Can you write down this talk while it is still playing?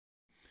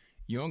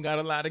You don't got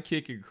a lot to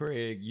kick it,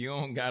 Craig. You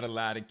don't got a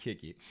lot to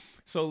kick it.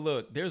 So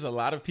look, there's a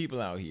lot of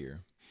people out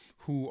here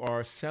who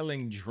are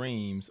selling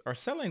dreams, or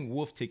selling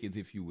wolf tickets,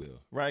 if you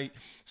will, right?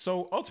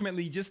 So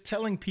ultimately, just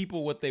telling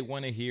people what they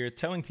want to hear,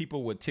 telling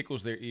people what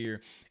tickles their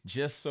ear,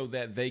 just so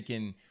that they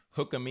can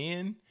hook them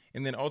in.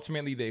 And then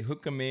ultimately they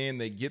hook them in,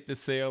 they get the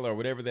sale or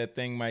whatever that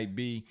thing might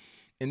be.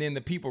 And then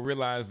the people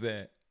realize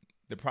that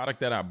the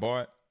product that I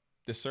bought,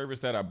 the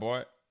service that I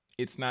bought,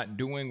 it's not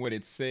doing what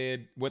they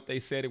said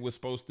it was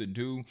supposed to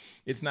do.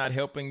 It's not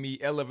helping me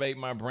elevate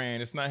my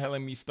brand. It's not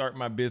helping me start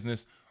my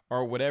business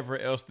or whatever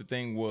else the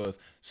thing was.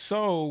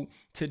 So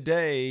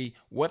today,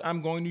 what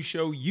I'm going to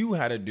show you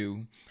how to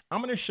do,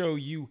 I'm going to show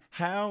you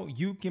how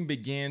you can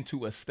begin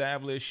to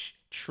establish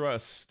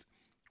trust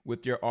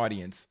with your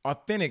audience.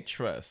 Authentic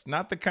trust,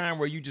 not the kind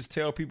where you just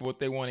tell people what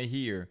they want to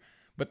hear,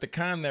 but the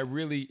kind that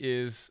really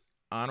is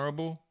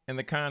honorable and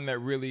the kind that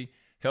really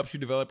helps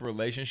you develop a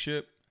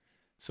relationship.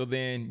 So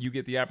then you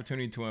get the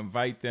opportunity to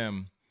invite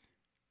them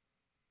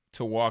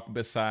to walk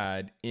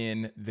beside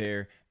in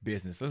their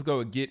business. Let's go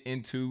and get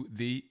into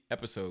the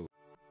episode.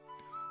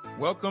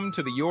 Welcome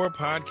to the Your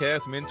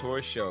Podcast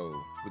Mentor Show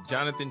with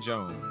Jonathan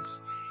Jones.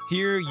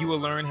 Here you will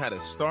learn how to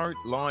start,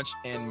 launch,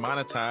 and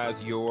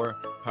monetize your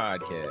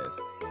podcast.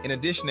 In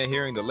addition to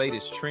hearing the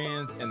latest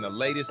trends and the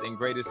latest and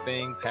greatest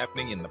things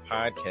happening in the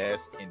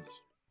podcast industry.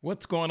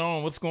 What's going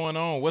on? What's going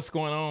on? What's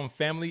going on,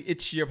 family?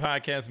 It's your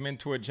podcast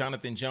mentor,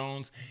 Jonathan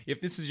Jones.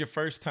 If this is your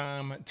first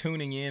time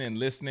tuning in and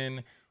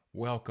listening,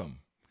 welcome.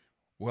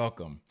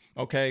 Welcome.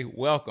 Okay,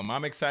 welcome.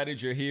 I'm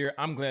excited you're here.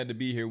 I'm glad to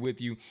be here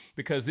with you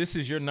because this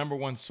is your number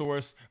one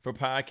source for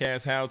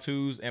podcast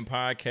how-tos and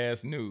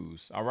podcast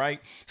news. All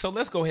right, so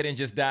let's go ahead and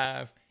just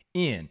dive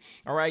in.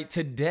 All right,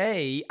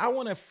 today I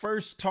want to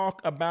first talk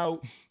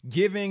about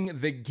giving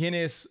the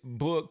Guinness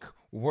Book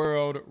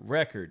World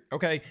Record.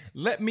 Okay,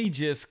 let me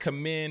just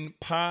commend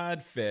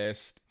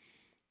Podfest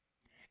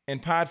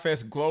and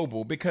Podfest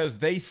Global because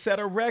they set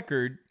a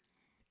record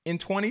in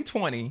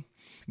 2020.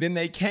 Then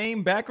they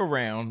came back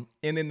around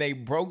and then they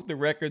broke the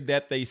record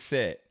that they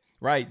set,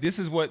 right? This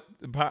is what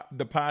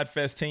the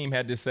Podfest team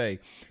had to say.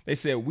 They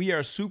said, "We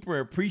are super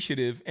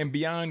appreciative and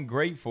beyond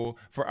grateful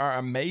for our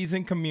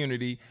amazing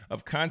community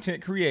of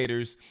content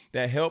creators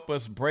that help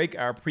us break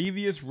our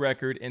previous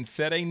record and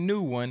set a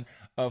new one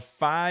of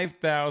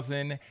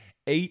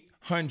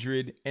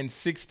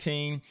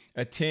 5,816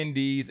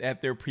 attendees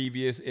at their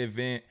previous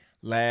event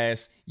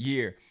last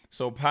year."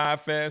 So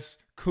Podfest,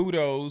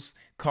 kudos,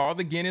 call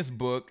the Guinness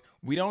Book.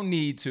 We don't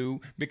need to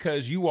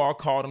because you all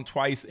called them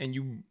twice and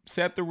you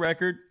set the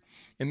record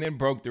and then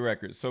broke the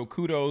record. So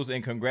kudos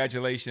and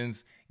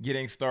congratulations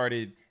getting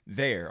started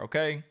there,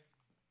 okay?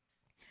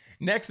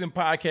 Next in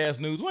podcast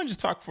news, we're going to just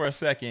talk for a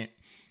second.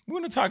 We're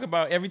going to talk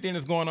about everything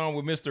that's going on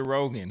with Mr.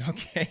 Rogan,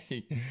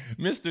 okay?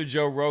 Mr.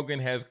 Joe Rogan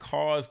has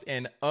caused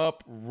an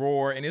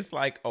uproar, and it's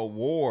like a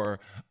war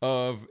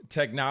of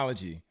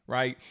technology,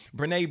 right?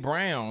 Brené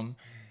Brown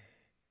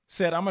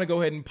said, "I'm going to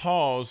go ahead and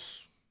pause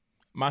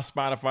my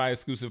Spotify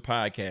exclusive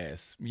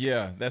podcast."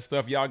 Yeah, that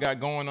stuff y'all got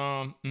going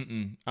on,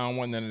 I don't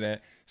want none of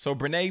that. So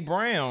Brené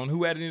Brown,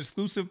 who had an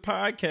exclusive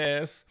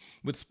podcast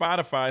with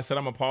Spotify, said,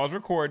 "I'm going to pause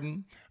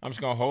recording. I'm just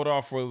going to hold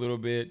off for a little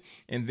bit,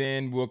 and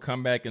then we'll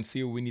come back and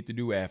see what we need to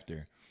do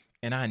after."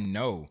 And I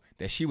know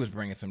that she was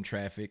bringing some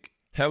traffic.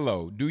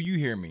 Hello, do you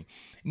hear me?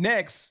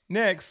 Next,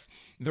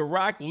 the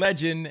rock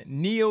legend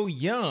Neil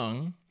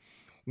Young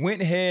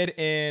went ahead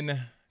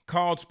and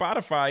called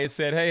Spotify and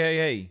said,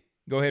 hey,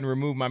 go ahead and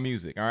remove my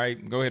music. All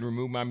right, go ahead and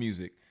remove my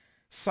music.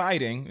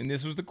 Citing, and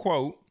this was the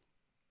quote,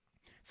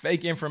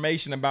 fake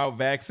information about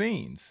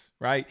vaccines,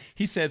 right?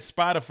 He said,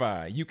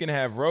 "Spotify, you can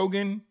have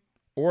Rogan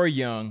or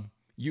Young.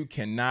 You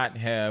cannot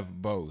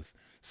have both."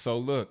 So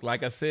look,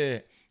 like I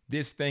said,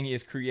 this thing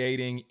is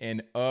creating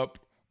an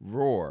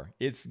uproar.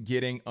 It's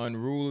getting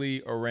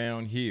unruly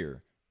around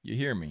here. You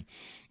hear me?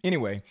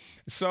 Anyway,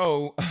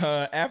 so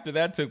after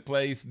that took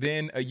place,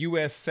 then a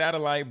U.S.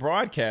 satellite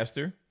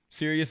broadcaster,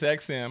 Sirius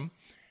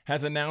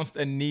has announced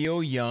a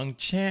Neil Young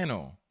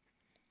channel.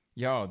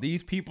 Y'all,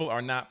 these people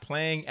are not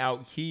playing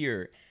out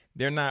here.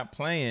 They're not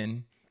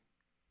playing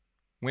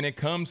when it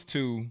comes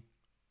to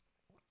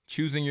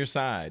choosing your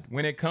side,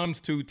 when it comes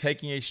to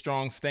taking a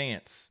strong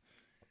stance.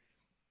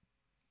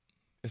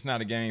 It's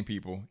not a game,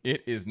 people.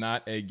 It is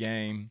not a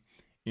game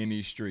in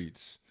these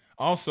streets.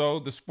 Also,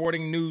 the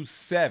Sporting News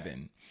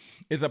 7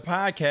 is a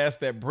podcast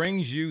that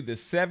brings you the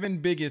 7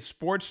 biggest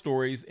sports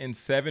stories in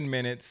 7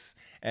 minutes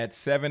at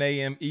 7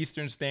 a.m.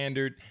 Eastern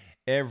Standard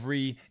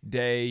every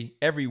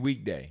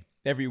weekday.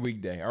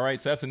 All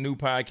right, so that's a new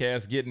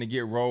podcast getting to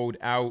get rolled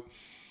out.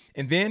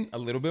 And then a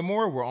little bit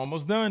more, we're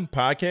almost done.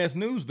 Podcast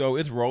news, though,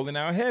 it's rolling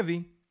out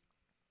heavy.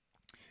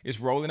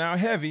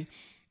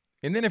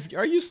 And then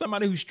are you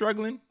somebody who's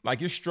struggling? Like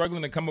you're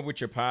struggling to come up with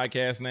your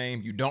podcast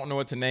name. You don't know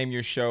what to name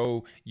your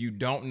show. You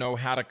don't know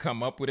how to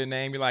come up with a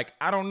name. You're like,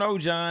 "I don't know,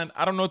 John.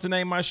 I don't know what to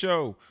name my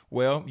show."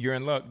 Well, you're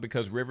in luck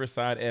because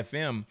Riverside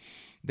FM,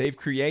 they've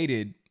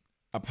created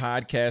a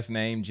podcast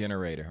name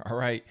generator. All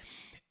right.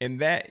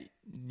 And that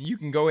You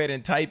can go ahead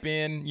and type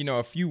in,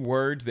 a few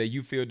words that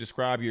you feel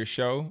describe your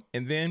show,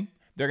 and then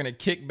they're going to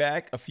kick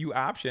back a few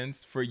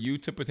options for you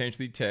to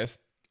potentially test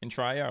and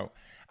try out.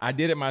 I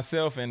did it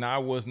myself and I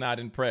was not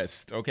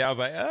impressed. Okay. I was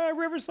like,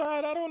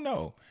 Riverside, I don't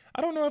know.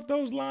 I don't know if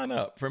those line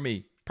up for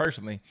me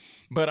personally.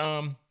 But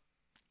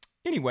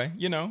anyway,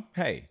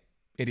 hey,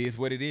 it is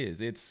what it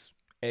is. It's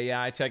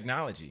AI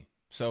technology.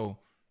 So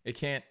it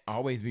can't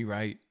always be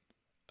right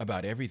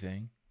about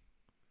everything.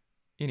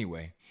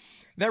 Anyway,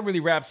 that really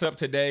wraps up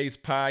today's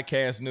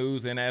podcast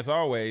news. And as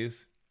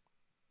always,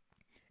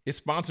 it's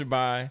sponsored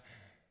by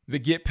the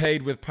Get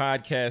Paid with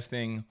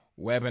Podcasting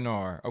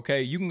webinar.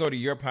 Okay, you can go to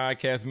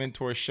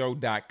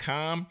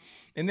yourpodcastmentorshow.com.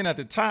 And then at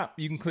the top,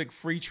 you can click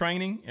free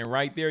training. And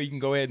right there, you can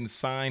go ahead and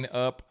sign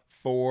up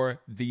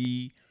for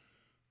the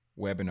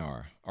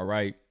webinar. All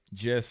right,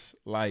 just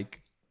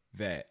like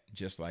that.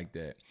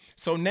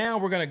 So now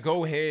we're going to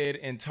go ahead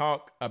and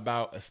talk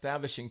about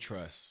establishing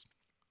trust.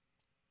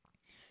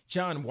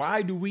 John,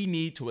 why do we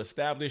need to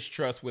establish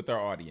trust with our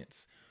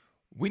audience?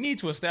 We need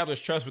to establish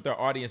trust with our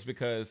audience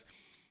because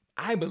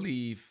I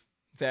believe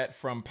that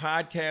from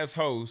podcast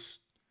host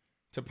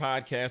to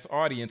podcast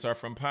audience, or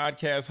from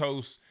podcast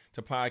host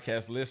to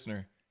podcast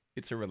listener,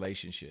 it's a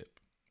relationship.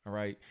 All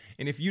right.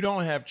 And if you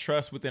don't have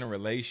trust within a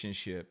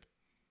relationship,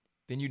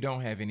 then you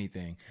don't have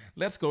anything.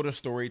 Let's go to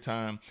story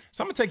time.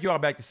 So I'm going to take you all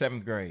back to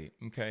 7th grade.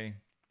 Okay.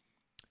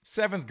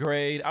 7th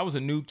grade. I was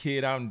a new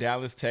kid out in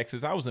Dallas,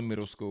 Texas. I was in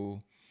middle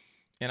school.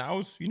 And I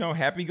was,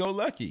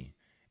 happy-go-lucky.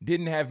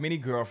 Didn't have many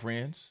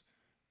girlfriends,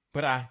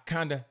 but I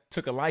kind of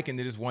took a liking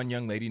to this one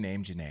young lady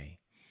named Janae.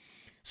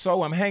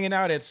 So I'm hanging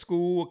out at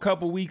school, a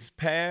couple weeks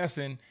pass,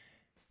 and,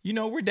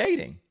 we're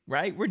dating,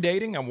 right? We're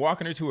dating. I'm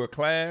walking her to her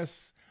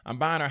class. I'm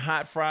buying her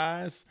hot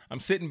fries. I'm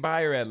sitting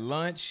by her at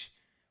lunch.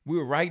 We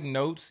were writing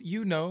notes.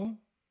 You know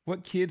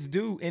what kids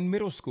do in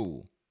middle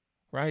school,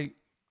 right?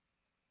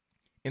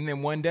 And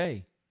then one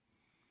day,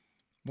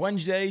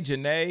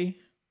 Janae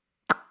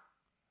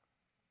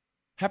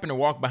happened to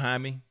walk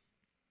behind me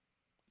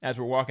as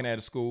we're walking out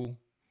of school,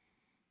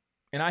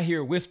 and I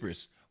hear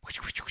whispers.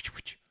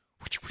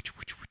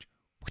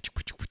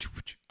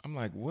 I'm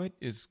like, what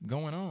is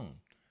going on?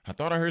 I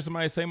thought I heard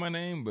somebody say my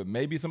name, but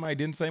maybe somebody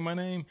didn't say my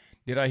name.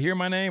 Did I hear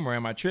my name or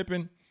am I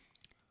tripping?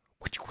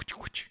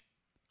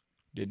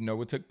 Didn't know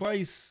what took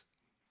place.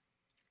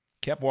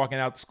 Kept walking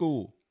out to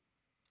school.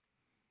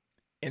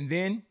 And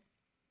then,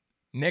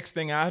 next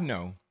thing I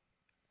know,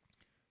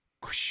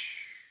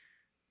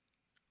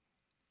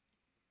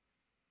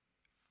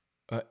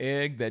 an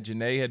egg that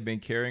Janae had been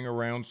carrying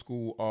around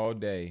school all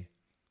day,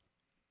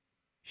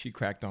 she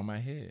cracked on my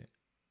head.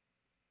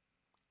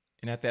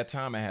 And at that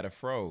time, I had a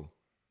fro.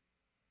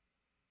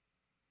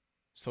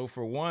 So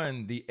for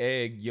one, the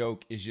egg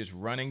yolk is just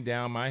running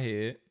down my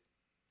head.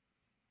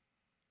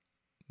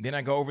 Then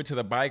I go over to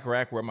the bike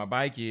rack where my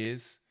bike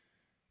is,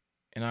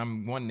 and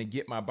I'm wanting to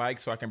get my bike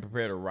so I can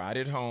prepare to ride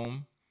it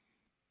home.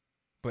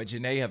 But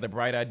Janae had the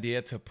bright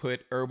idea to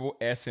put herbal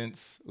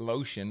essence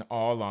lotion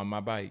all on my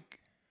bike.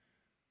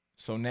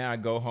 So now I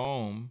go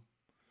home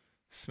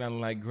smelling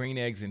like green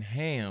eggs and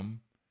ham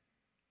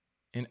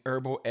and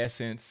herbal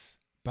essence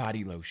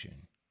body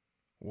lotion.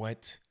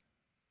 What?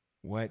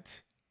 Why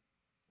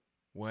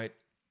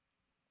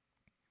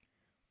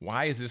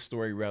is this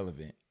story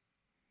relevant?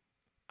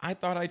 I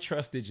thought I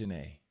trusted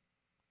Janae,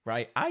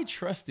 right? I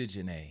trusted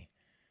Janae.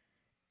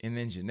 And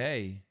then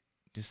Janae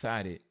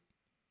decided,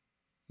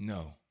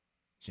 no,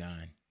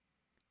 John,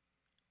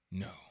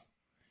 no,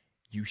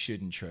 you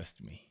shouldn't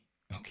trust me.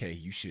 Okay,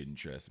 you shouldn't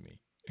trust me.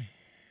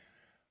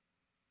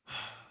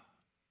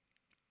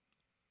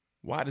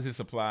 Why does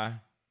this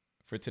apply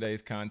for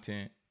today's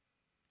content?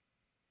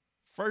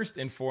 First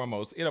and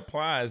foremost, it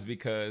applies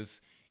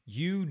because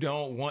you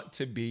don't want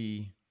to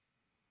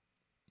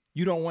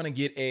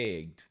get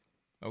egged,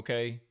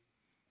 okay?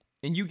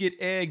 And you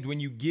get egged when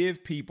you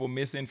give people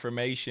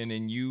misinformation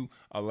and you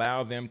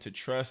allow them to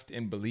trust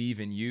and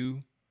believe in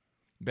you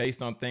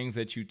based on things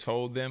that you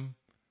told them,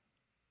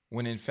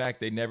 when in fact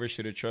they never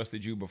should have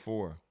trusted you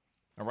before.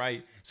 All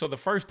right. So the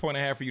first point I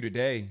have for you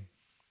today,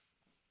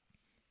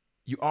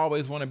 you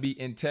always want to be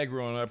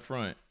integral and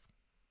upfront.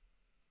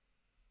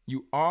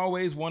 You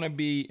always want to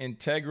be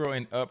integral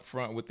and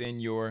upfront within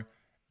your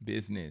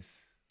business,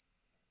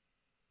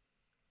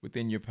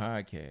 within your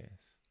podcast.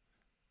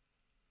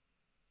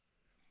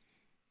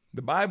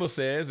 The Bible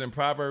says in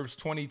Proverbs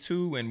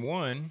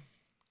 22:1,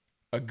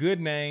 a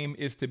good name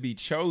is to be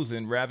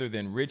chosen rather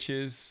than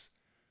riches,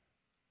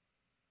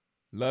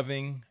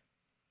 loving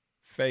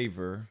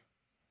favor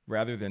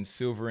rather than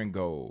silver and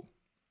gold.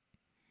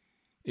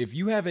 If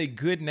you have a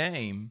good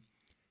name,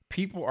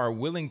 people are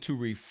willing to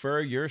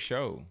refer your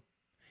show.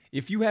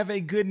 If you have a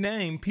good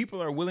name,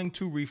 people are willing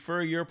to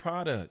refer your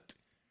product.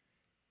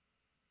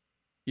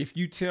 If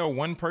you tell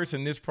one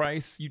person this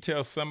price, you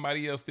tell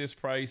somebody else this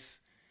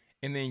price,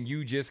 and then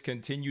you just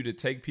continue to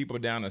take people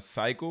down a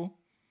cycle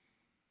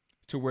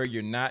to where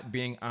you're not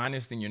being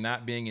honest and you're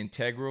not being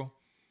integral,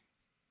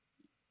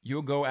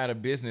 you'll go out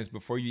of business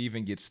before you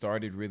even get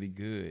started really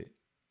good.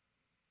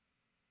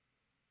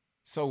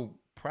 So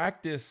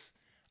practice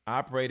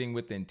operating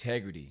with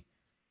integrity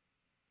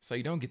so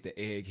you don't get the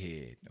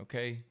egghead,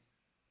 okay?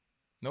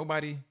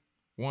 Nobody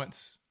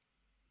wants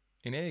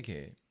an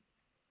egghead,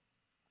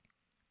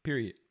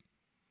 period.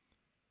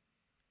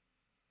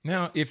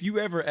 Now, if you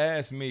ever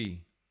ask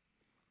me,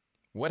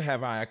 what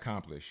have I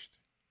accomplished,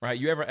 right?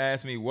 You ever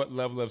ask me what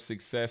level of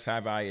success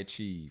have I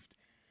achieved?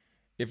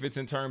 If it's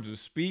in terms of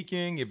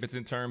speaking, if it's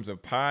in terms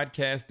of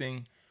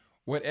podcasting,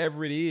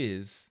 whatever it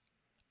is,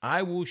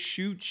 I will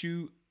shoot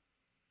you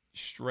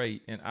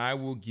straight and I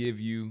will give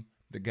you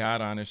the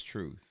God honest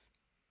truth.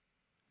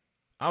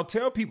 I'll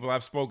tell people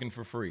I've spoken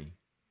for free.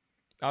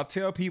 I'll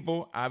tell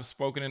people I've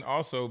spoken and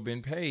also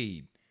been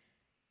paid.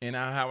 And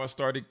how I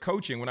started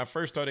coaching. When I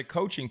first started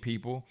coaching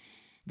people,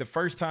 the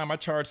first time I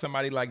charged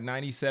somebody like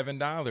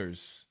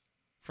 $97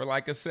 for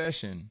like a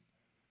session.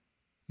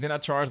 Then I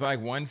charged like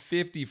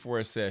 $150 for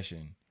a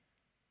session.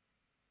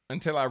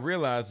 Until I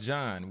realized,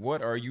 John,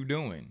 what are you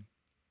doing?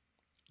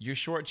 You're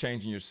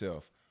shortchanging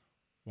yourself.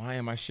 Why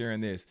am I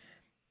sharing this?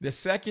 The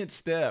second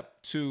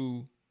step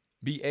to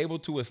be able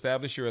to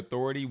establish your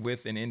authority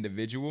with an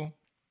individual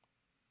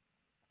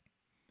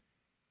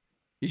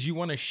is you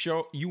want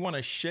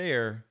to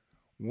share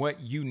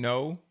what you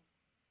know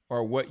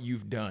or what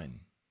you've done.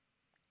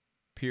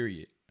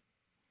 Period.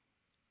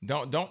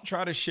 Don't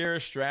try to share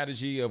a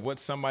strategy of what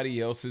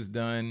somebody else has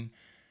done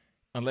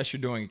unless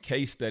you're doing a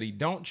case study.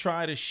 Don't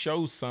try to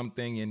show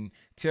something and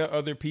tell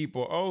other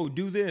people, oh,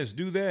 do this,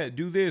 do that,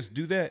 do this,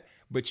 do that.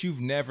 But you've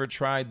never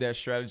tried that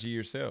strategy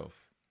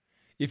yourself.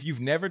 If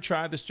you've never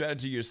tried the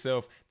strategy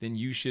yourself, then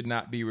you should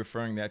not be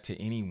referring that to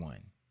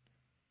anyone.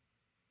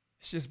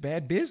 It's just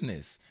bad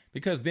business.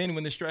 Because then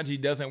when the strategy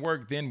doesn't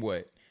work, then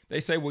what? They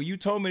say, well, you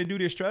told me to do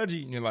this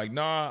strategy. And you're like,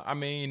 nah, I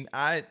mean,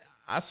 I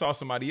saw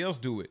somebody else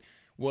do it.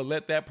 Well,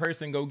 let that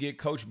person go get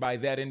coached by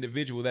that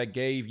individual that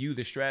gave you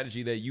the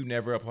strategy that you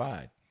never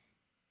applied.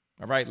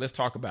 All right, let's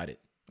talk about it.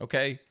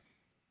 Okay.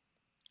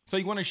 So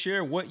you want to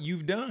share what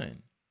you've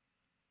done.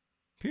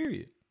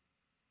 Period.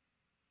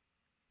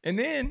 And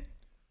then,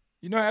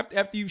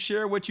 after you've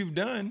shared what you've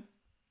done,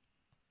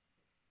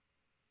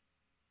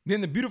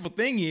 then the beautiful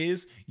thing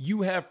is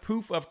you have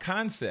proof of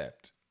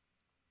concept.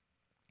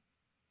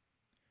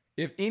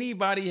 If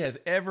anybody has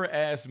ever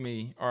asked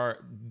me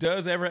or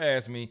does ever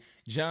ask me,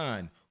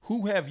 John,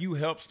 who have you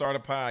helped start a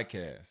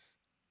podcast?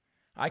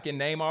 I can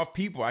name off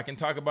people. I can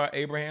talk about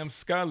Abraham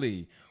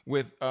Scully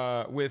with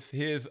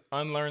his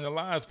Unlearn the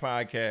Lies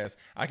podcast.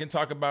 I can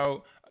talk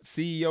about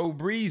CEO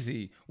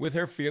Breezy with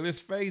her Fearless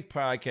Faith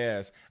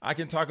podcast. I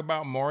can talk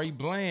about Maury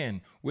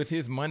Bland with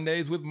his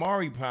Mondays with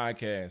Maury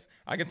podcast.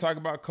 I can talk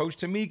about Coach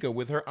Tamika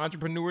with her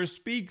Entrepreneur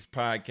Speaks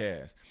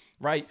podcast,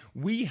 right?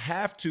 We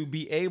have to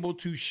be able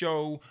to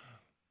show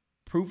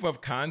proof of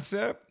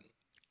concept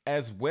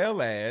as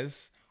well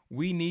as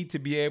we need to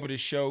be able to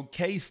show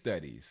case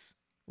studies,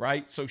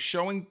 right? So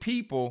showing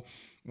people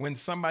when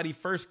somebody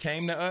first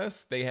came to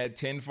us, they had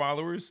 10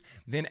 followers.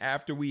 Then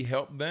after we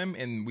helped them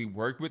and we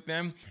worked with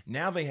them,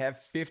 now they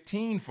have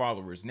 15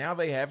 followers. Now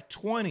they have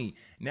 20.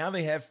 Now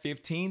they have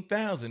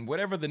 15,000,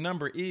 whatever the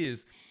number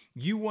is.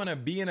 You want to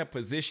be in a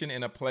position,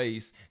 in a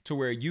place to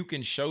where you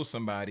can show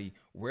somebody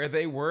where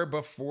they were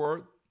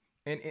before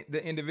and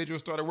the individual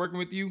started working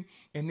with you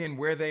and then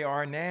where they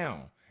are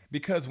now.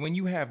 Because when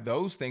you have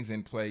those things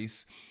in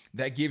place,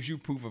 that gives you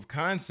proof of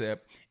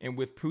concept. And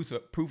with proof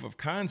of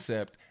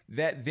concept,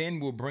 that then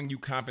will bring you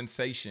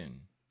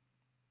compensation.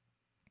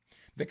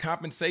 The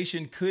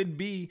compensation could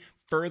be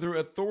further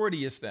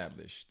authority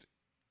established.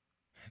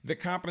 The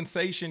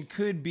compensation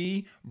could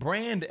be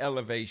brand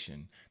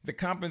elevation. The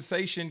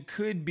compensation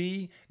could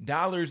be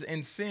dollars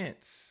and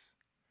cents.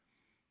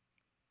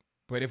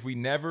 But if we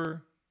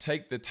never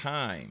take the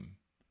time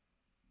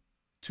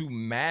to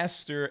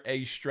master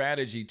a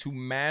strategy, to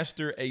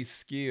master a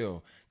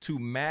skill, to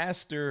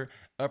master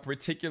a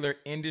particular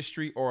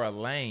industry or a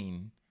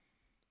lane,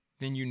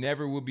 then you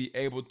never will be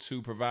able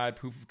to provide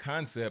proof of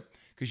concept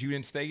because you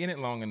didn't stay in it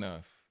long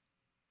enough.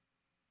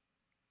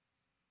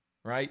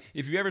 Right?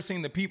 If you've ever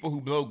seen the people who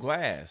blow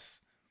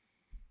glass,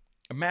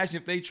 imagine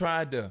if they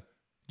tried to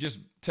just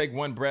take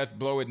one breath,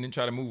 blow it, and then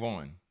try to move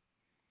on.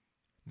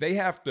 They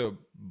have to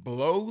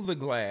blow the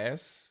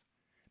glass.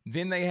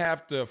 Then they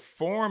have to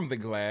form the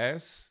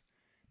glass.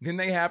 Then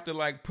they have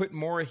to put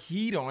more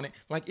heat on it.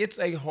 It's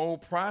a whole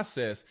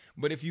process.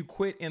 But if you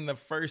quit in the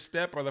first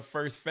step or the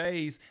first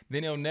phase,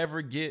 then it'll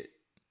never get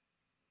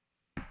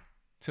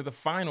to the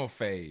final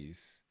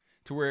phase,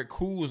 to where it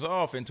cools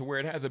off and to where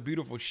it has a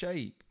beautiful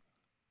shape.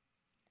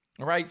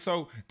 All right.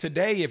 So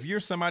today, if you're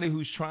somebody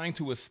who's trying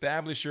to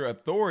establish your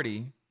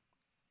authority,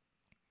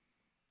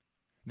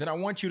 then I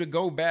want you to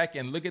go back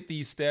and look at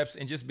these steps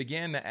and just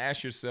begin to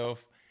ask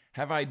yourself,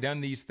 have I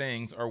done these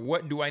things? Or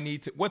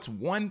what's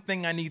one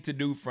thing I need to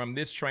do from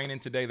this training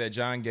today that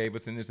John gave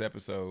us in this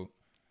episode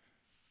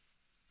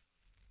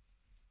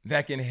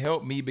that can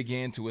help me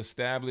begin to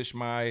establish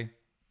my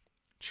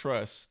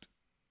trust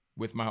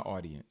with my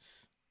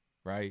audience,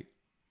 right?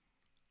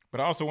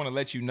 But I also want to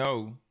let you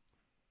know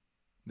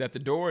that the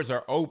doors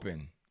are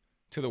open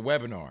to the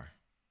webinar.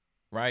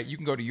 right? You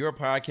can go to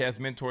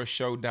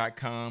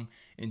yourpodcastmentorshow.com,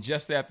 and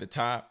just at the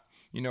top,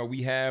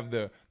 we have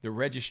the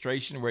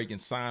registration where you can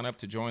sign up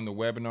to join the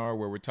webinar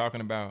where we're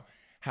talking about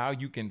how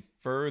you can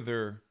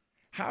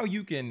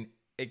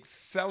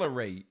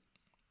accelerate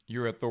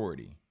your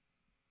authority.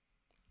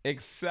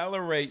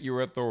 Accelerate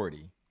your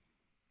authority.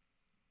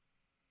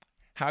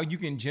 How you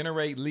can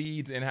generate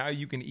leads and how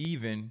you can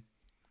even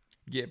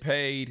get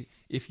paid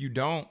if you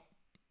don't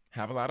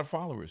have a lot of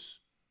followers,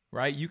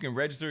 right? You can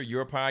register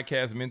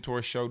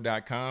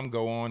yourpodcastmentorshow.com.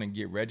 Go on and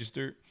get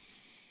registered.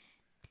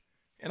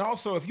 And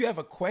also, if you have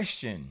a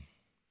question,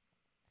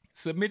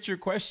 submit your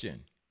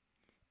question.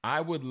 I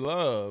would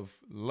love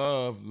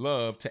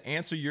to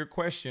answer your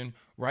question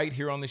right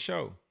here on the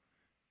show.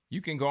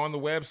 You can go on the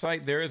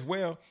website there as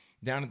well.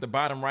 Down at the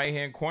bottom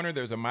right-hand corner,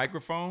 there's a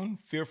microphone.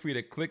 Feel free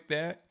to click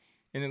that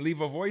and then leave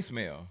a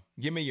voicemail.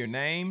 Give me your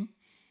name.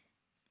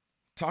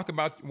 Talk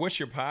about what's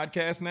your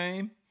podcast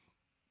name.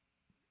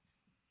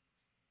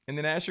 And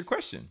then ask your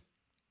question.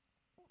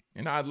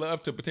 And I'd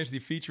love to potentially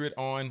feature it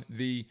on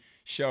the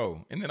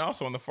show. And then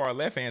also on the far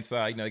left-hand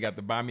side, they got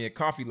the Buy Me a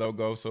Coffee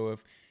logo. So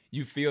if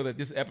you feel that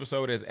this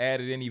episode has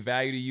added any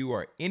value to you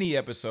or any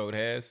episode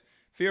has,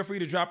 feel free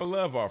to drop a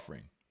love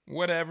offering.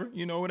 Whatever,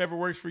 whatever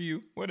works for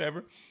you,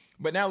 whatever.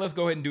 But now let's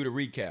go ahead and do the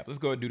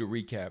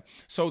recap.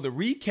 So the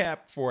recap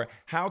for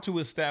how to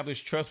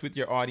establish trust with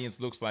your audience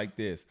looks like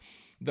this.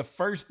 The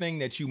first thing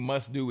that you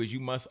must do is you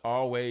must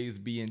always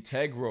be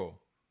integral.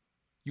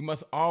 You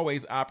must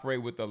always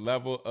operate with a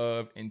level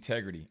of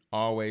integrity.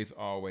 Always,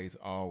 always,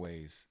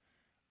 always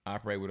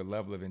operate with a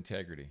level of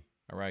integrity.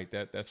 All right,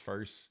 that's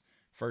first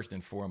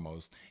and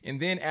foremost. And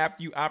then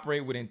after you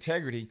operate with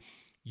integrity,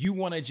 you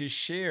want to just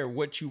share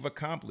what you've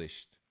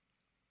accomplished.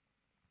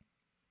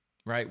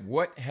 Right?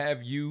 What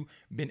have you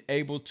been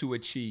able to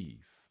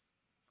achieve?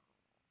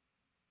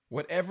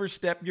 Whatever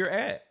step you're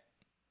at,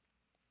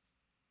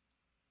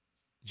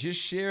 just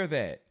share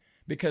that,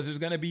 because there's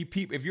going to be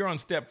people. If you're on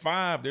step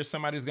 5, there's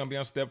somebody who's going to be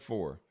on step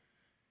 4.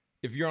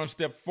 If you're on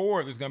step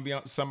 4, there's going to be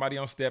somebody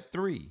on step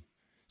 3.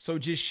 So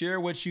just share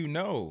what you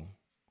know,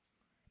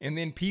 and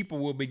then people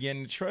will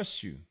begin to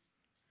trust you.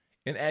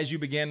 And as you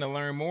begin to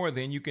learn more,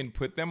 then you can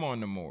put them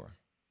on to more.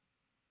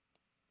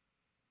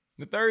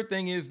 The third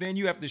thing is then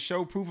you have to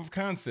show proof of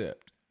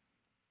concept,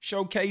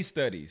 show case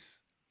studies,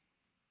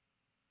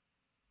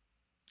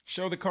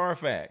 show the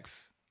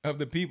Carfax of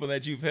the people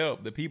that you've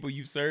helped, the people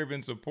you've served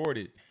and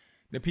supported,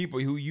 the people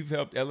who you've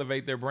helped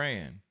elevate their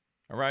brand.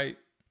 All right.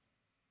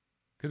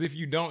 Because if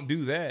you don't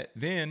do that,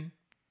 then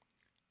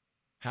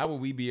how will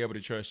we be able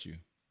to trust you?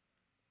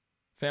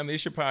 Family,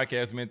 it's your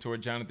podcast mentor,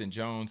 Jonathan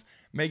Jones.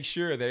 Make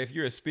sure that if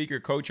you're a speaker,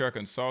 coach, or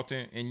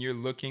consultant, and you're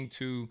looking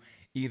to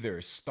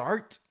either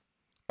start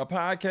a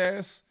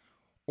podcast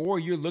or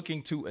you're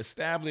looking to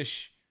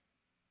establish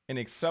and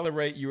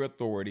accelerate your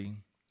authority,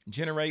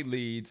 generate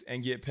leads,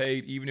 and get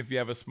paid even if you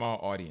have a small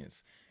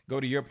audience, go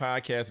to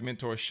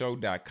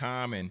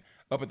yourpodcastmentorshow.com, and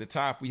up at the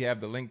top, we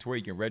have the link to where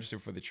you can register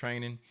for the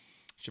training.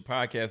 It's your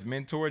podcast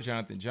mentor,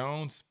 Jonathan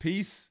Jones.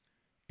 Peace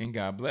and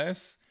God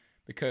bless,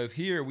 because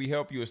here we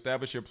help you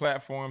establish your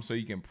platform so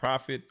you can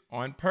profit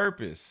on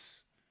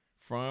purpose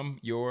from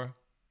your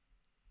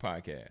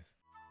podcast.